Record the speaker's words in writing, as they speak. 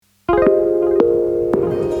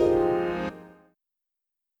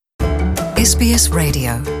SBS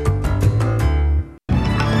Radio.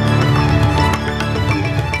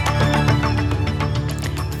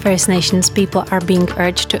 First Nations people are being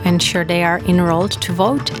urged to ensure they are enrolled to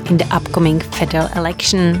vote in the upcoming federal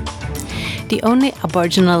election. The only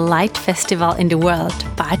Aboriginal light festival in the world,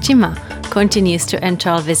 Paatjima, continues to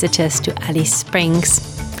enroll visitors to Alice Springs.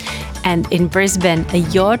 And in Brisbane, a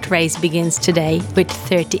yacht race begins today with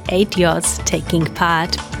 38 yachts taking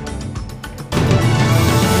part.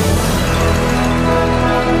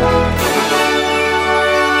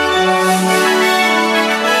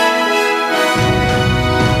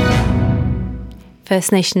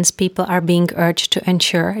 First Nations people are being urged to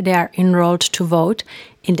ensure they are enrolled to vote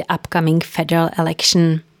in the upcoming federal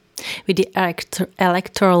election, with the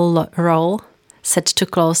electoral roll set to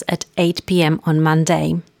close at 8 p.m. on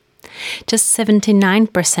Monday. Just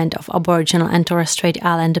 79% of Aboriginal and Torres Strait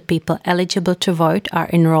Islander people eligible to vote are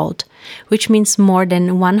enrolled, which means more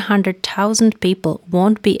than 100,000 people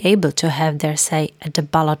won't be able to have their say at the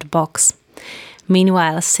ballot box.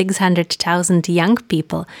 Meanwhile, 600,000 young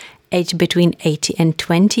people aged between 18 and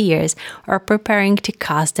 20 years are preparing to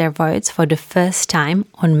cast their votes for the first time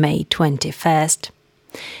on May 21st.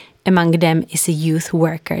 Among them is a youth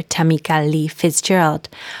worker, Tamika Lee Fitzgerald,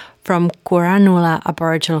 from Cooranoola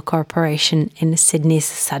Aboriginal Corporation in Sydney's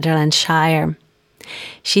Sutherland Shire.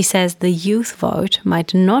 She says the youth vote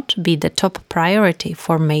might not be the top priority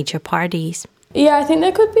for major parties. Yeah, I think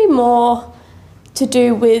there could be more to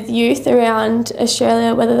do with youth around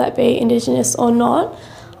Australia, whether that be Indigenous or not.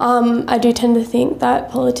 I do tend to think that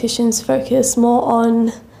politicians focus more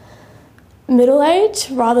on middle age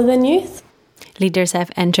rather than youth. Leaders have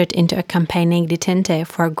entered into a campaigning detente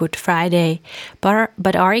for Good Friday,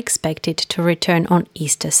 but are expected to return on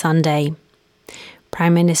Easter Sunday.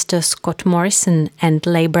 Prime Minister Scott Morrison and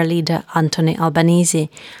Labour leader Anthony Albanese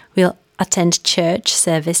will attend church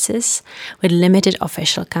services with limited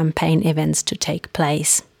official campaign events to take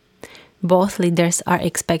place. Both leaders are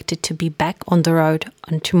expected to be back on the road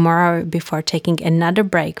on tomorrow before taking another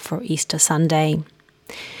break for Easter Sunday.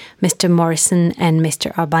 Mr. Morrison and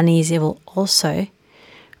Mr. Albanese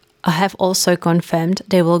have also confirmed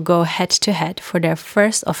they will go head-to-head for their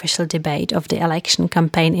first official debate of the election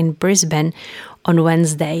campaign in Brisbane on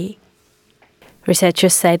Wednesday.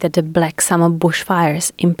 Researchers say that the Black Summer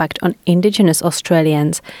bushfires' impact on Indigenous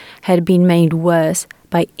Australians had been made worse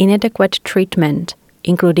by inadequate treatment,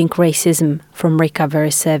 including racism from recovery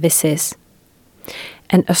services.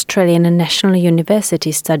 An Australian National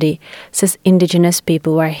University study says Indigenous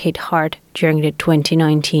people were hit hard during the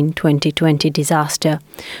 2019-2020 disaster,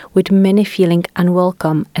 with many feeling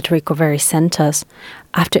unwelcome at recovery centres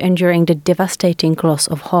after enduring the devastating loss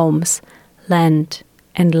of homes, land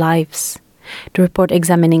and lives. The report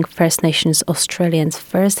examining First Nations Australians'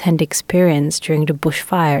 first-hand experience during the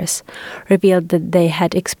bushfires revealed that they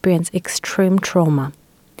had experienced extreme trauma.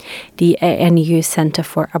 The ANU Centre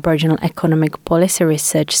for Aboriginal Economic Policy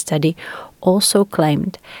Research study also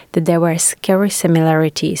claimed that there were scary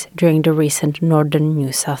similarities during the recent northern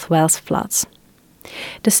New South Wales floods.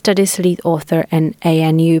 The study's lead author and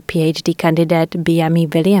ANU PhD candidate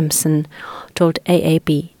Biami Williamson told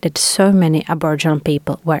AAP that so many Aboriginal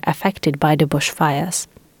people were affected by the bushfires.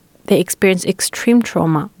 They experienced extreme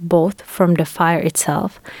trauma both from the fire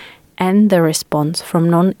itself and the response from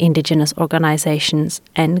non-Indigenous organizations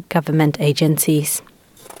and government agencies.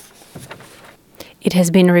 It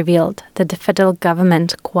has been revealed that the federal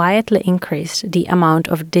government quietly increased the amount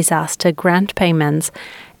of disaster grant payments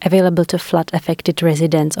available to flood-affected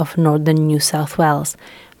residents of northern New South Wales,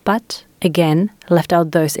 but again left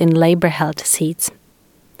out those in Labour-held seats.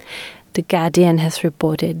 The Guardian has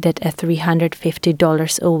reported that a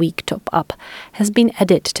 $350 a week top-up has been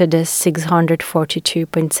added to the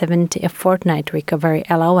 $642.70 a fortnight recovery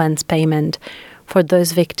allowance payment for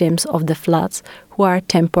those victims of the floods who are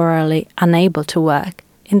temporarily unable to work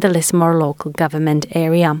in the Lismore local government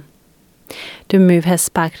area. The move has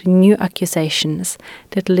sparked new accusations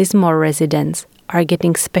that Lismore residents are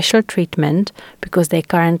getting special treatment because they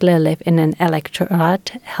currently live in an electorate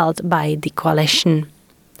held by the coalition.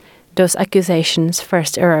 Those accusations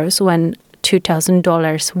first arose when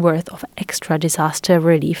 $2,000 worth of extra disaster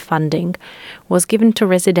relief funding was given to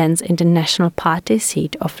residents in the National Party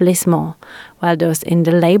seat of Lismore, while those in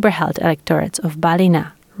the Labour-held electorates of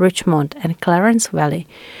Ballina, Richmond and Clarence Valley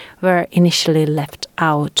were initially left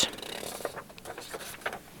out.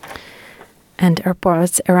 And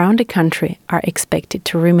airports around the country are expected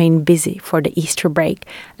to remain busy for the Easter break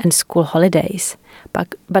and school holidays.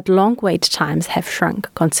 But long wait times have shrunk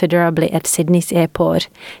considerably at Sydney's airport,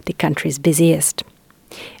 the country's busiest.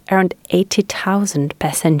 around 80,000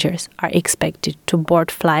 passengers are expected to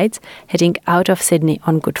board flights heading out of Sydney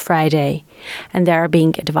on Good Friday, and they are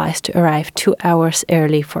being advised to arrive 2 hours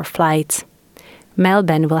early for flights.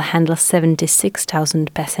 Melbourne will handle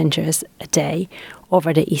 76,000 passengers a day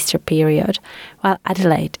over the Easter period, while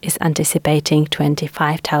Adelaide is anticipating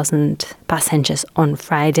 25,000 passengers on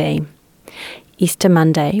Friday. Easter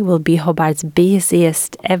Monday will be Hobart's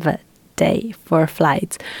busiest ever day for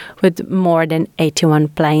flights, with more than 81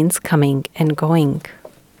 planes coming and going.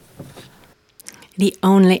 The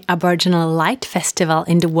only Aboriginal light festival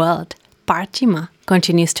in the world, Parrtjima,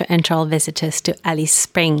 continues to enthrall visitors to Alice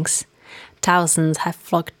Springs. Thousands have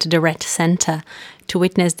flocked to the Red Centre to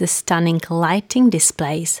witness the stunning lighting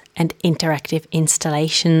displays and interactive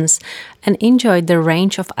installations and enjoy the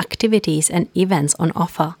range of activities and events on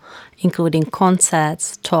offer, including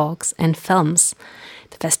concerts, talks and films.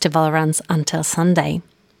 The festival runs until Sunday.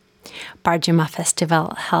 Parrtjima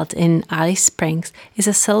Festival, held in Alice Springs, is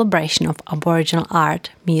a celebration of Aboriginal art,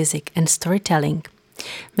 music and storytelling.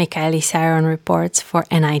 Michaeli Saron reports for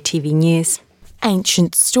NITV News.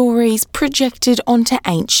 Ancient stories projected onto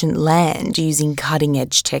ancient land using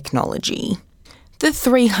cutting-edge technology. The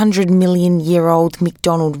 300 million-year-old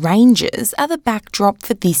McDonald Ranges are the backdrop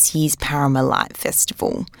for this year's Parrtjima Light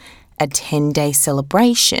Festival, a 10-day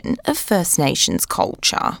celebration of First Nations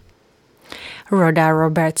culture. Rhoda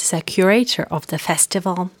Roberts is a curator of the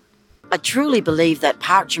festival. I truly believe that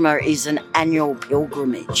Parrtjima is an annual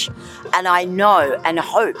pilgrimage, and I know and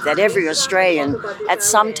hope that every Australian at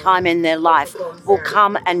some time in their life will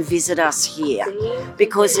come and visit us here,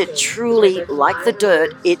 because it truly, like the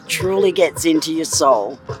dirt, it truly gets into your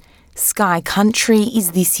soul. Sky Country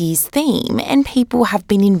is this year's theme, and people have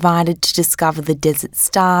been invited to discover the desert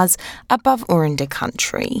stars above Orinda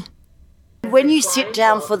Country. When you sit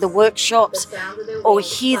down for the workshops or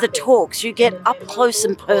hear the talks, you get up close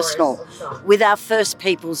and personal with our First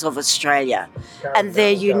Peoples of Australia and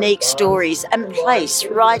their unique stories and place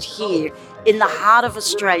right here in the heart of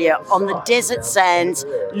Australia on the desert sands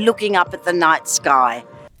looking up at the night sky.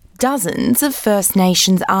 Dozens of First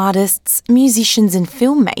Nations artists, musicians and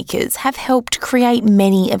filmmakers have helped create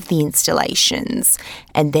many of the installations,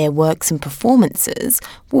 and their works and performances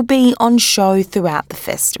will be on show throughout the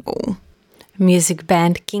festival. Music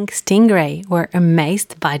band King Stingray were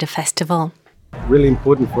amazed by the festival. Really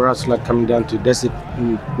important for us, like coming down to desert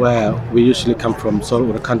where we usually come from,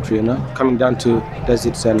 saltwater country, coming down to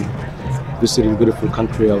deserts and visiting beautiful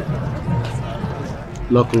country of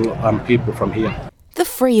local people from here. The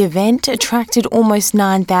free event attracted almost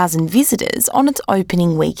 9,000 visitors on its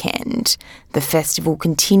opening weekend. The festival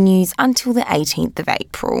continues until the 18th of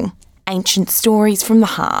April. Ancient Stories from the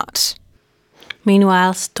Heart.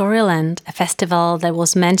 Meanwhile, Storyland, a festival that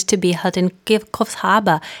was meant to be held in Coffs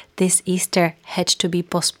Harbour this Easter, had to be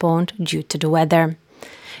postponed due to the weather.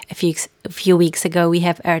 A few weeks ago, we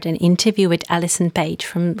have aired an interview with Alison Page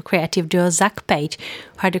from creative duo Zach Page,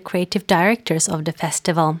 who are the creative directors of the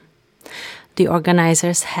festival. The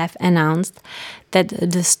organisers have announced that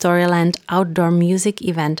the Storyland outdoor music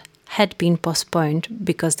event had been postponed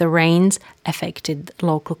because the rains affected the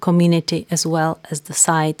local community as well as the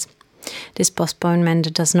sites. This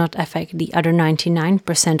postponement does not affect the other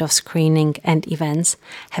 99% of screening and events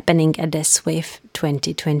happening at the SWIFT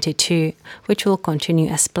 2022, which will continue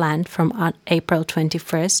as planned from April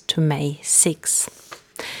 21st to May 6th.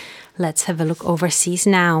 Let's have a look overseas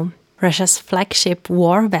now. Russia's flagship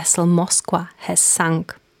war vessel Moskva has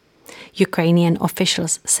sunk. Ukrainian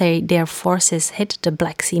officials say their forces hit the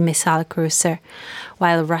Black Sea missile cruiser,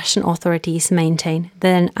 while Russian authorities maintain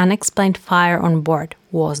that an unexplained fire on board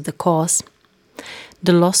was the cause.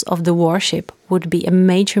 The loss of the warship would be a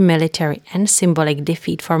major military and symbolic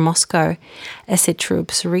defeat for Moscow as its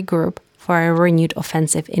troops regroup for a renewed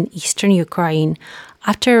offensive in eastern Ukraine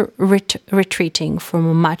after retreating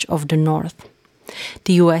from much of the north.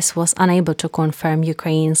 The US was unable to confirm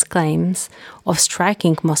Ukraine's claims of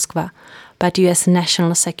striking Moskva, but US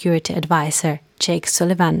National Security Advisor Jake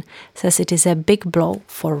Sullivan says it is a big blow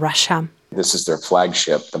for Russia. This is their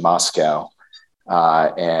flagship, the Moscow,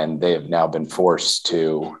 and they have now been forced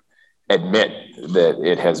to admit that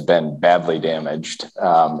it has been badly damaged.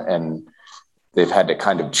 And they've had to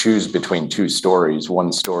kind of choose between two stories.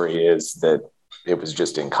 One story is that it was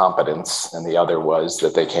just incompetence, and the other was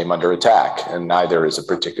that they came under attack, and neither is a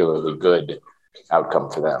particularly good outcome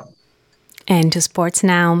for them. And to sports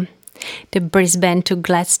now. The Brisbane to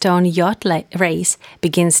Gladstone yacht race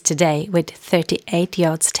begins today with 38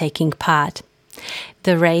 yachts taking part.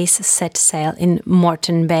 The race set sail in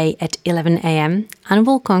Moreton Bay at 11 a.m. and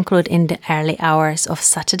will conclude in the early hours of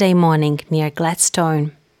Saturday morning near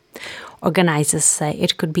Gladstone. Organisers say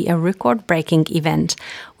it could be a record-breaking event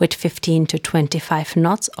with 15 to 25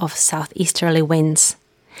 knots of southeasterly winds.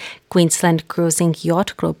 Queensland Cruising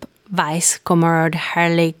Yacht Club Vice Commodore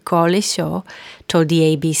Harley Golishaw told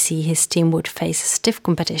the ABC his team would face stiff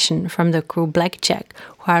competition from the crew Blackjack,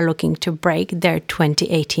 who are looking to break their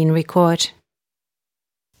 2018 record.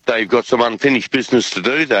 They've got some unfinished business to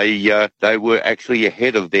do. They were actually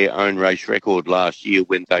ahead of their own race record last year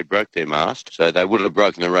when they broke their mast. So they would have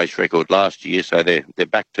broken the race record last year, so they're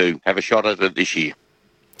back to have a shot at it this year.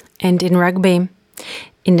 And in rugby,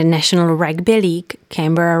 in the National Rugby League,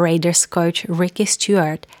 Canberra Raiders coach Ricky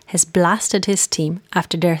Stuart has blasted his team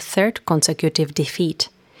after their third consecutive defeat.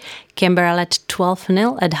 Canberra led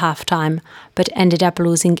 12-0 at halftime, but ended up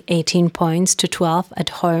losing 18 points to 12 at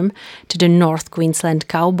home to the North Queensland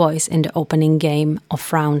Cowboys in the opening game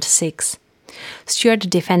of round 6. Stuart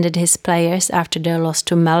defended his players after their loss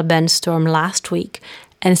to Melbourne Storm last week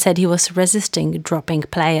and said he was resisting dropping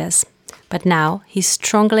players. But now he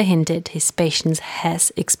strongly hinted his patience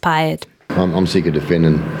has expired. I'm sick of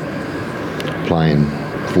defending, playing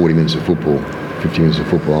 40 minutes of football, 50 minutes of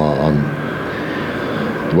football.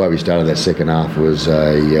 The way we started that second half was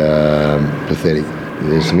pathetic.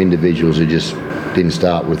 There's some individuals who just didn't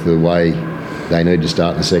start with the way they need to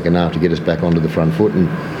start in the second half to get us back onto the front foot, and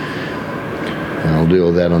I'll do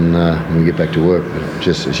all that on when we get back to work. But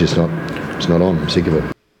it's not on. I'm sick of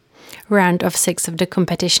it. Round of 6 of the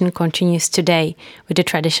competition continues today with the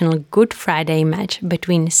traditional Good Friday match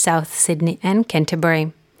between South Sydney and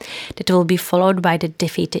Canterbury. That will be followed by the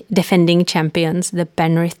defending champions, the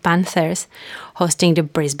Penrith Panthers, hosting the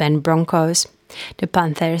Brisbane Broncos. The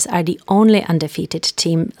Panthers are the only undefeated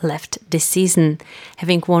team left this season,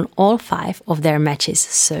 having won all 5 of their matches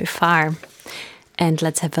so far. And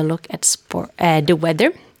let's have a look at the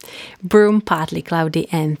weather. Broome, partly cloudy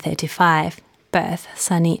and 35. Perth,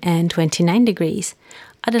 sunny and 29 degrees.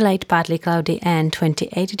 Adelaide, partly cloudy and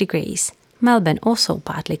 28 degrees. Melbourne, also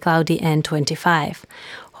partly cloudy and 25.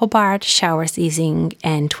 Hobart, showers easing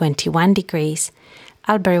and 21 degrees.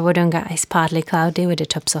 Albury-Wodonga is partly cloudy with the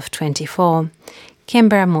tops of 24.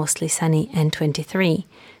 Canberra, mostly sunny and 23.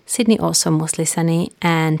 Sydney, also mostly sunny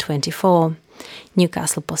and 24.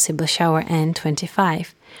 Newcastle, possible shower and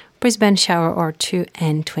 25. Brisbane, shower or 2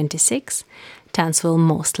 and 26. Townsville,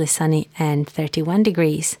 mostly sunny and 31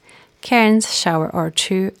 degrees. Cairns, shower or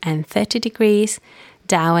 2 and 30 degrees.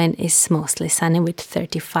 Darwin is mostly sunny with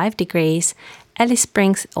 35 degrees. Alice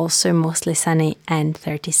Springs, also mostly sunny and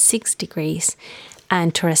 36 degrees.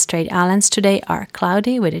 And Torres Strait Islands today are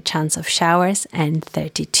cloudy with a chance of showers and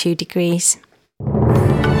 32 degrees.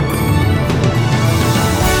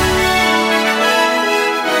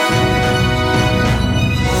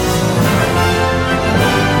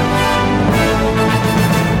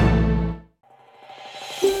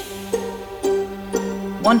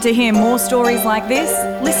 Want to hear more stories like this?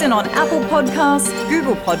 Listen on Apple Podcasts,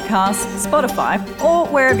 Google Podcasts, Spotify, or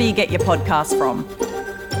wherever you get your podcasts from.